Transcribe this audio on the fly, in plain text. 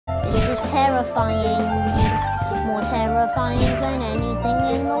is terrifying. More terrifying than anything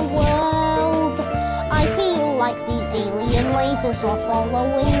in the world. I feel like these alien lasers are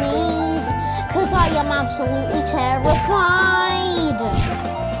following me, 'cause I am absolutely terrified.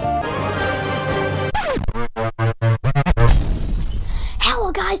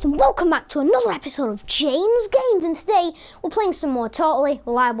 Hello guys, and welcome back to another episode of jAmEsGameZ, and today we're playing some more totally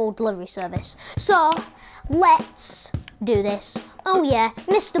reliable delivery service. So, let's do this. Oh yeah,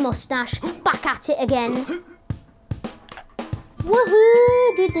 Mr. Mustache, back at it again.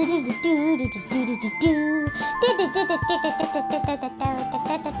 Woohoo!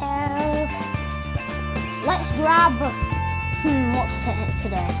 Let's grab, what's it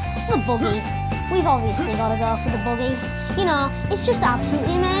today? The buggy. We've obviously got to go for the buggy. You know, it's just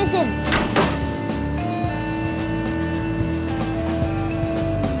absolutely amazing.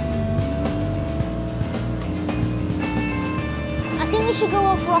 I think we should go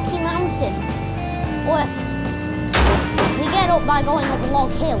up Rocky Mountain. Or we get up by going up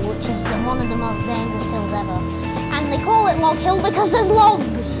Log Hill, which is one of the most dangerous hills ever. And they call it Log Hill because there's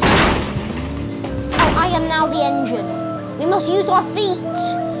logs. Oh, I am now the engine. We must use our feet.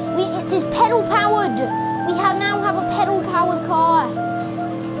 It is pedal powered. We now have a pedal powered car.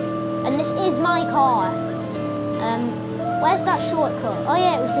 And this is my car. Where's that shortcut? Oh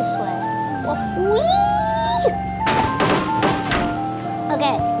yeah, it was this way. Oh, whee!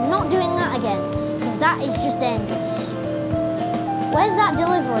 Okay, not doing that again, because that is just dangerous. Where's that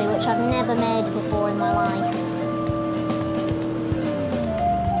delivery, which I've never made before in my life?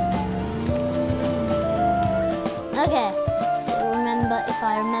 Okay, so if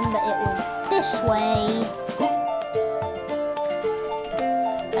I remember, it was this way.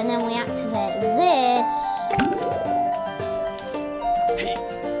 And then we activate this.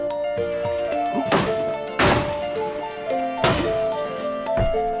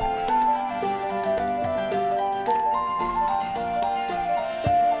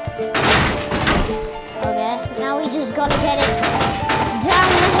 Now we just gotta get it down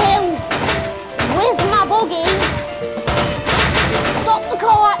the hill with my buggy. Stop the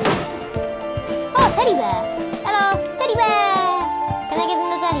car. Oh, teddy bear. Hello, teddy bear. Can I give him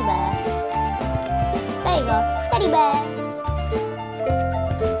the teddy bear? There you go, teddy bear.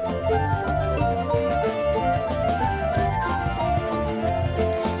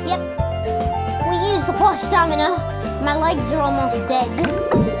 Yep, we used the poor stamina. My legs are almost dead.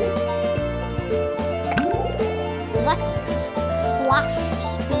 Like a flash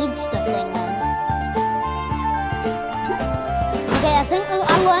speedster thing then. Okay, I think I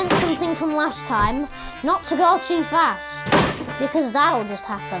learned something from last time. Not to go too fast, because that'll just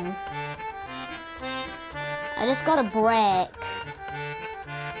happen. I just gotta brake.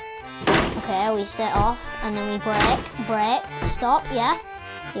 Okay, we set off, and then we brake, stop, yeah.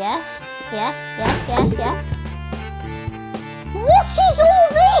 Yes. What is all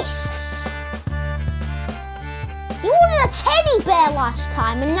this? You ordered a teddy bear last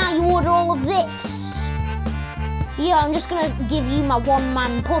time, and now you order all of this. Yeah, I'm just gonna give you my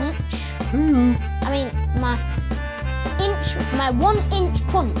one-man punch. I mean, my 1-inch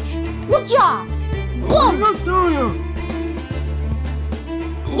punch. Good job. Boom.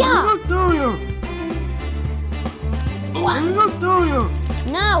 Yeah.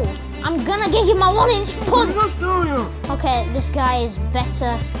 No, I'm gonna give you my 1-inch punch. Okay, this guy is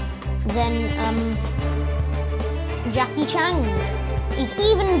better than Jackie Chan. He's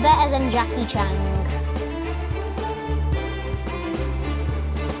even better than Jackie Chan.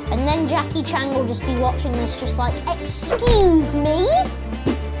 And then Jackie Chan will just be watching this just like, excuse me?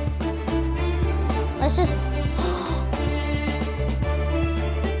 Let's just...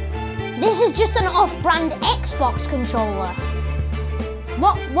 This is just an off-brand Xbox controller.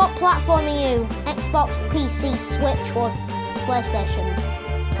 What platform are you? Xbox, PC, Switch, or PlayStation?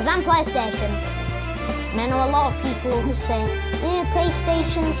 Because I'm PlayStation. And I know a lot of people who say, yeah,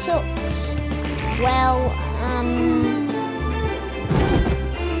 PlayStation sucks. Well,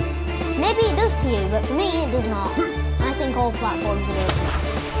 maybe it does to you, but for me, it does not. I think all platforms it is.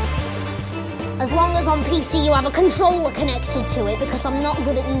 As long as on PC you have a controller connected to it, because I'm not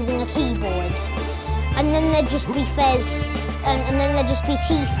good at using a keyboard. And then there'd just be Fez, and then there'd just be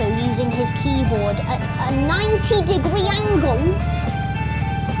Tifu using his keyboard at a 90-degree angle.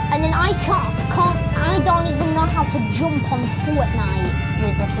 And then I don't even know how to jump on Fortnite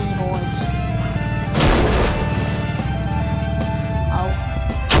with a keyboard. Oh.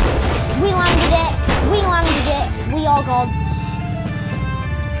 We landed it, we are gods.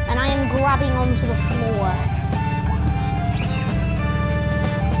 And I am grabbing onto the floor.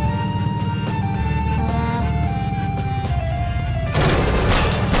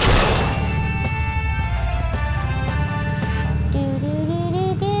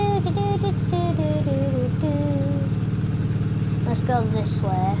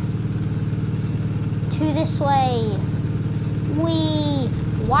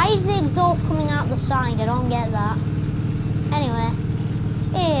 Why is the exhaust coming out the side? I don't get that. Anyway,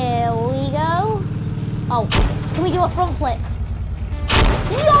 here we go. Oh, can we do a front flip?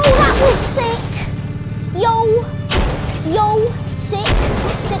 Yo, that was sick! Yo, sick.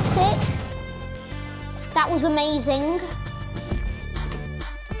 That was amazing.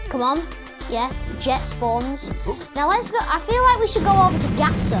 Come on, yeah, jet spawns. Now let's go, I feel like we should go over to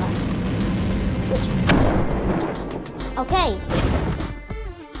Gasser. Okay.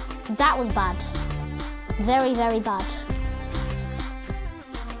 That was bad. Very, very bad.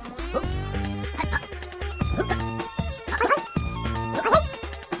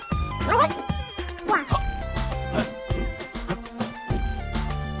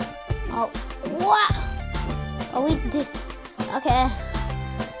 Oh, what? Oh, we did. Okay.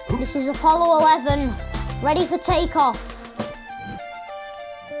 This is Apollo 11. Ready for takeoff.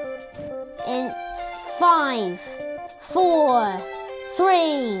 In 5, 4,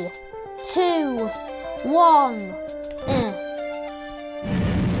 3, 2, 1.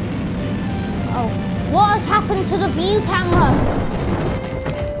 Oh, what has happened to the view camera?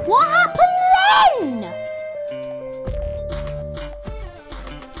 What happened then?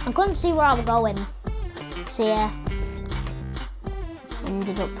 I couldn't see where I was going. So yeah,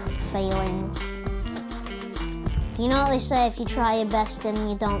 ended up failing. You know what they say, if you try your best and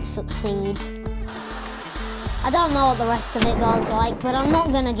you don't succeed. I don't know what the rest of it goes like, but I'm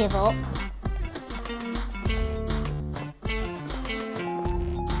not gonna give up.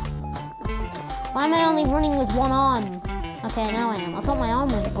 Why am I only running with one arm? Okay, now I am. I thought my arm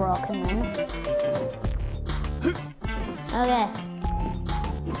was broken then. Okay.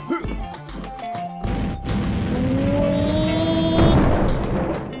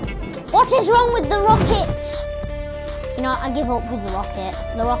 What is wrong with the rocket? You know, I give up with the rocket.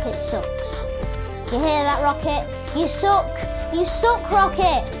 The rocket sucks. You hear that, rocket? You suck! You suck,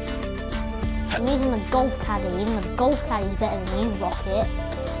 rocket! I'm using the golf caddy. Even the golf caddy's better than you, rocket.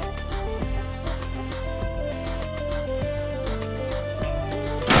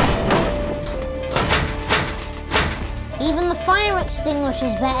 Even the fire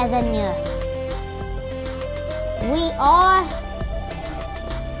extinguisher's better than you. We are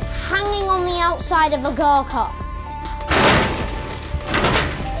hanging on the outside of a go-kart.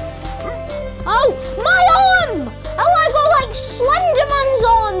 Oh, my arm! Oh, I got like Slenderman's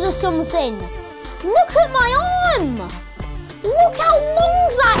arms or something. Look at my arm! Look how long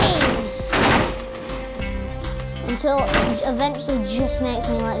that is! Until it eventually just makes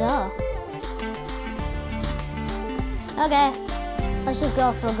me let go. Okay, let's just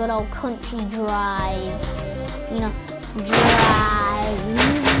go for a good old country drive. You know, drive.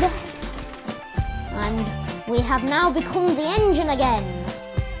 And we have now become the engine again.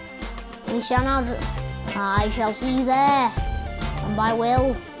 We shall now, I shall see you there. And by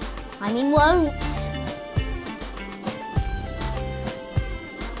will, I mean won't.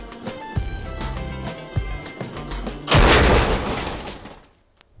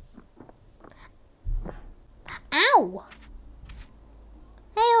 Ow!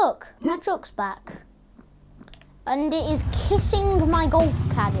 Hey look, my truck's back. And it is kissing my golf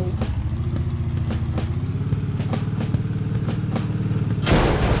caddy.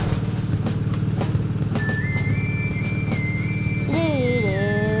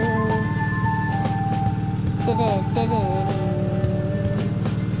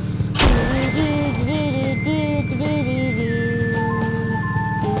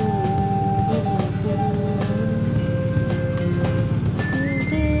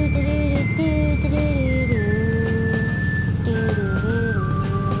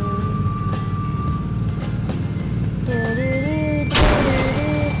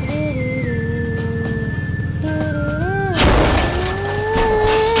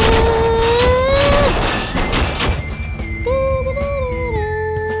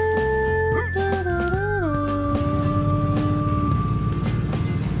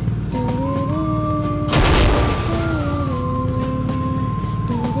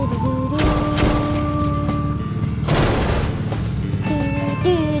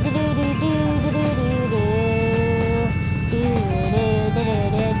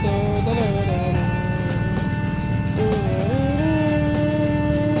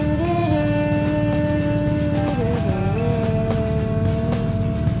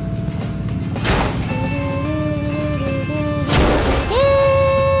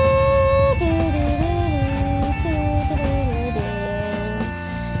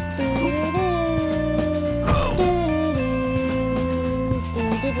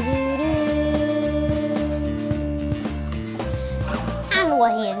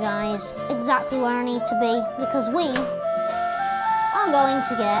 We're here, guys, exactly where I need to be, because we are going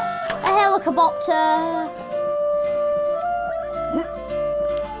to get a helicopter.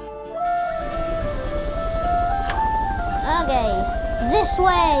 Okay, this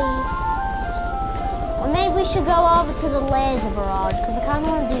way. Or maybe we should go over to the laser barrage, because I kind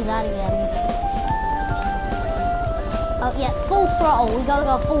of want to do that again. Oh yeah, full throttle. We gotta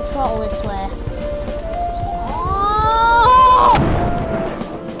go full throttle this way. Oh!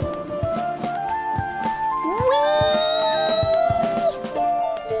 Whee!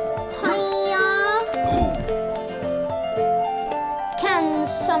 Hiya! Can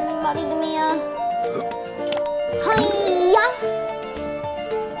somebody give me a... Hiya!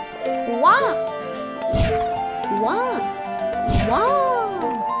 Wow! Wow! Wow!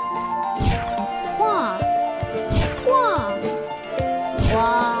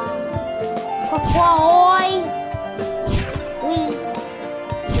 Ahoy! Wee!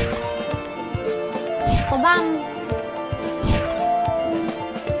 Bam!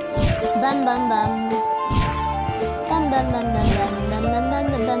 Bam bam bam! Bam bam bam bam bam bam bam bam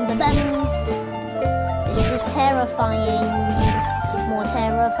bam bam bam! This is terrifying, more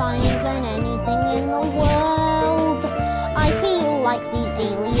terrifying than anything in the world. I feel like these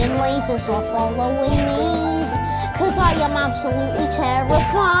alien lasers are following me, 'cause I am absolutely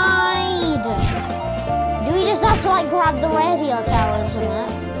terrified. Do we just have to like grab the radio tower or something?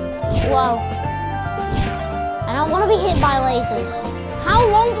 Whoa. I don't want to be hit by lasers. How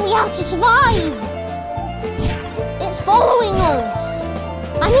long do we have to survive? It's following us.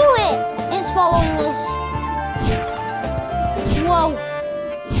 I knew it. It's following us. Whoa.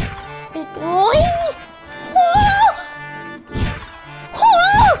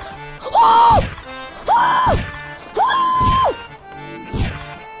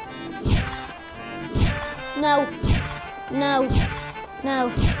 No, no, no,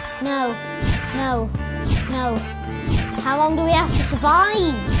 no, no, no. How long do we have to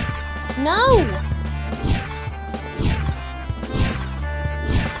survive? No!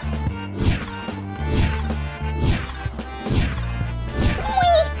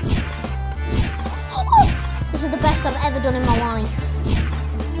 Oh, this is the best I've ever done in my life.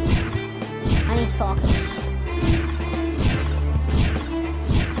 I need to focus.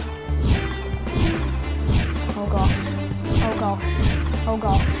 Oh gosh, oh gosh, oh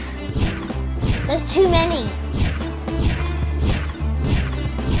gosh. There's too many.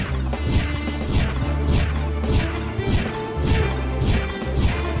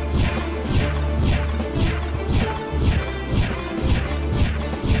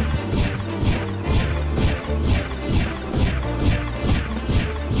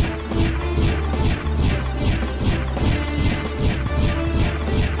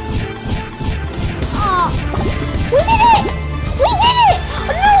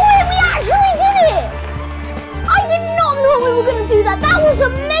 That was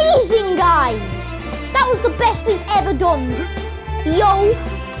amazing, guys! That was the best we've ever done. Yo,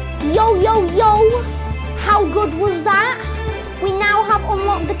 yo, yo, yo! How good was that? We now have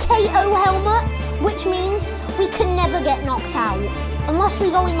unlocked the KO helmet, which means we can never get knocked out unless we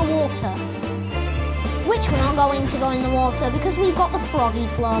go in the water. Which we're not going to go in the water because we've got the froggy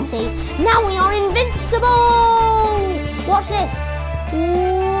floaty. Now we are invincible! Watch this.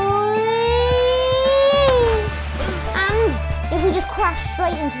 If we just crash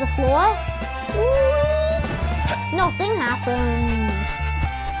straight into the floor, nothing happens.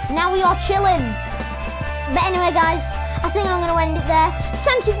 Now we are chilling. But anyway, guys, I think I'm going to end it there.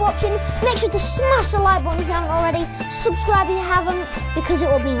 Thank you for watching. Make sure to smash the like button if you haven't already. Subscribe if you haven't, because it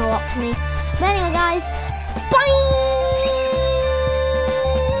will mean a lot to me. But anyway, guys,